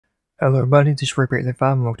Hello everybody, this is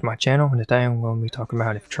Reaper835 and welcome to my channel, and today I'm going to be talking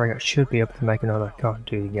about if Treyarch should be able to make another Call of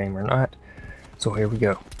Duty game or not. So here we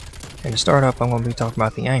go. And to start off, I'm going to be talking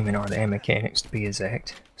about the aiming, or the aim mechanics to be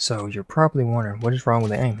exact. So you're probably wondering what is wrong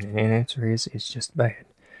with the aiming, and the answer is it's just bad.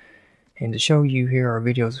 And to show you, here are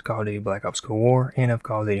videos of Call of Duty Black Ops Cold War and of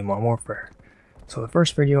Call of Duty Modern Warfare. So the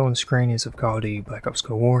first video on the screen is of Call of Duty Black Ops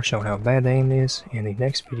Cold War showing how bad the aim is, and the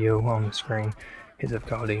next video on the screen is of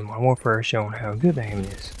Call of Duty Modern Warfare showing how good the aim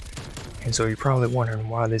is. And so you're probably wondering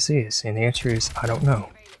why this is, and the answer is, I don't know.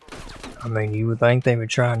 I mean, you would think they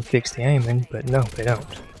would try and fix the aiming, but no, they don't.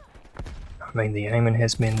 I mean, the aiming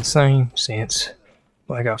has been the same since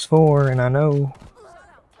Black Ops 4, and I know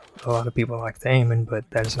a lot of people like the aiming, but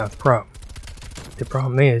that is not the problem. The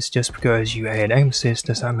problem is, just because you add aim assist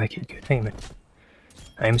does not make it good aiming.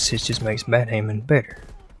 Aim assist just makes bad aiming better.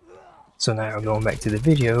 So now, going back to the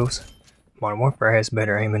videos, Modern Warfare has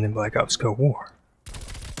better aiming than Black Ops Cold War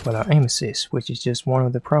without aim assist, which is just one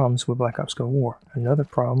of the problems with Black Ops Cold War. Another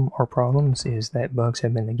problem, or problems, is that bugs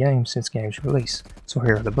have been in the game since game's release. So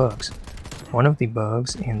here are the bugs. One of the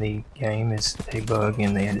bugs in the game is a bug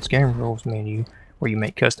in the Edit Game Rules menu where you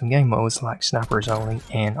make custom game modes like Snipers Only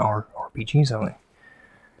and RPGs Only.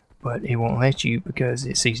 But it won't let you because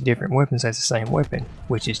it sees different weapons as the same weapon,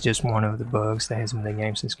 which is just one of the bugs that has been in the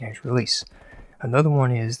game since game's release. Another one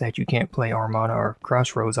is that you can't play Armada or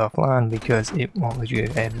Crossroads offline because it won't let you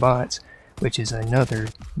add bots, which is another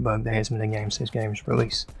bug that has been in the game since game's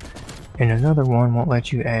release. And another one won't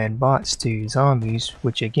let you add bots to zombies,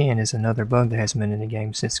 which again is another bug that has been in the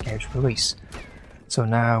game since game's release. So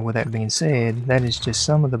now, with that being said, that is just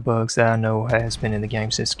some of the bugs that I know has been in the game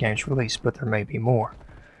since game's release, but there may be more.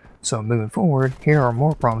 So moving forward, here are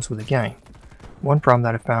more problems with the game. One problem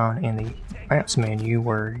that I found in the maps menu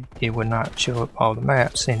where it would not show up all the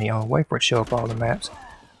maps, and the only way for it to show up all the maps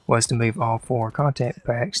was to move all 4 content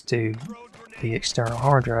packs to the external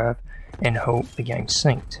hard drive and hope the game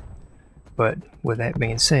synced. But with that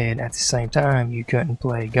being said, at the same time you couldn't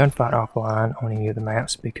play Gunfight offline on any of the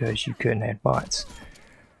maps because you couldn't add bots.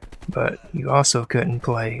 But you also couldn't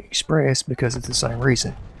play Express because of the same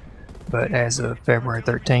reason. But as of February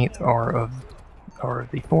 13th or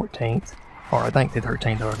the 14th, or I think the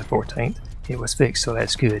 13th or the 14th, it was fixed, so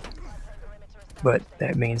that's good. But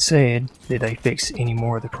that being said, did they fix any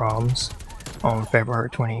more of the problems on February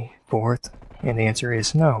 24th? And the answer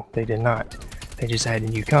is no, they did not. They just added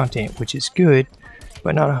new content, which is good,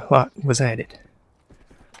 but not a lot was added.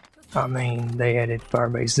 I mean, they added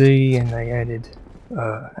Firebase Z and they added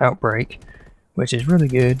Outbreak, which is really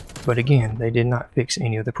good, but again, they did not fix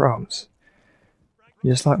any of the problems.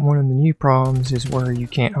 Just like one of the new problems is where you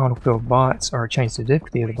can't autofill bots or change the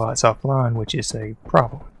difficulty of the bots offline, which is a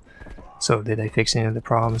problem. So did they fix any of the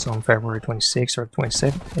problems on February 26th or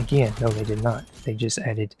 27th? Again, no, they did not. They just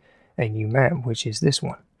added a new map, which is this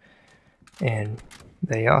one. And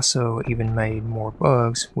they also even made more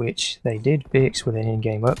bugs, which they did fix with an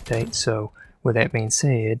in-game update. So with that being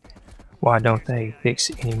said, why don't they fix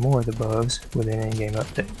any more of the bugs with an in-game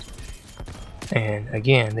update? And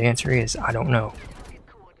again, the answer is I don't know.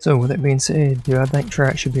 So with that being said, do I think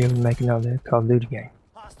Treyarch should be able to make another Call of Duty game?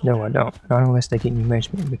 No, I don't. Not unless they get new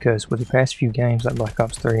management, because with the past few games like Black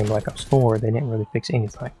Ops 3 and Black Ops 4, they didn't really fix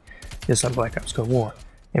anything. Just like Black Ops Cold War.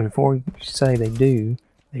 And before you say they do,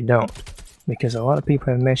 they don't. Because a lot of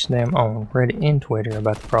people have messaged them on Reddit and Twitter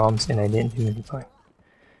about the problems and they didn't do anything.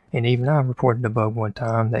 And even I reported a bug one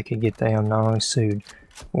time that could get them not only sued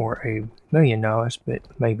for $1 million, but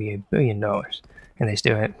maybe $1 billion. And they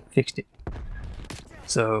still haven't fixed it.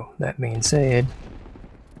 So, that being said,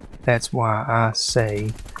 that's why I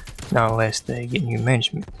say not unless they get new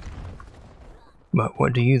management. But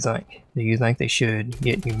what do you think? Do you think they should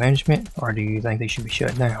get new management, or do you think they should be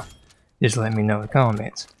shut down? Just let me know in the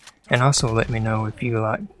comments. And also let me know if you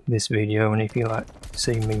like this video and if you like to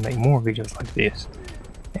see me make more videos like this.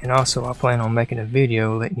 And also I plan on making a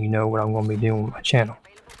video letting you know what I'm going to be doing with my channel.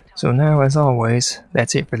 So now, as always,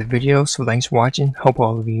 that's it for the video, so thanks for watching. Hope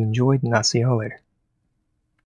all of you enjoyed, and I'll see y'all later.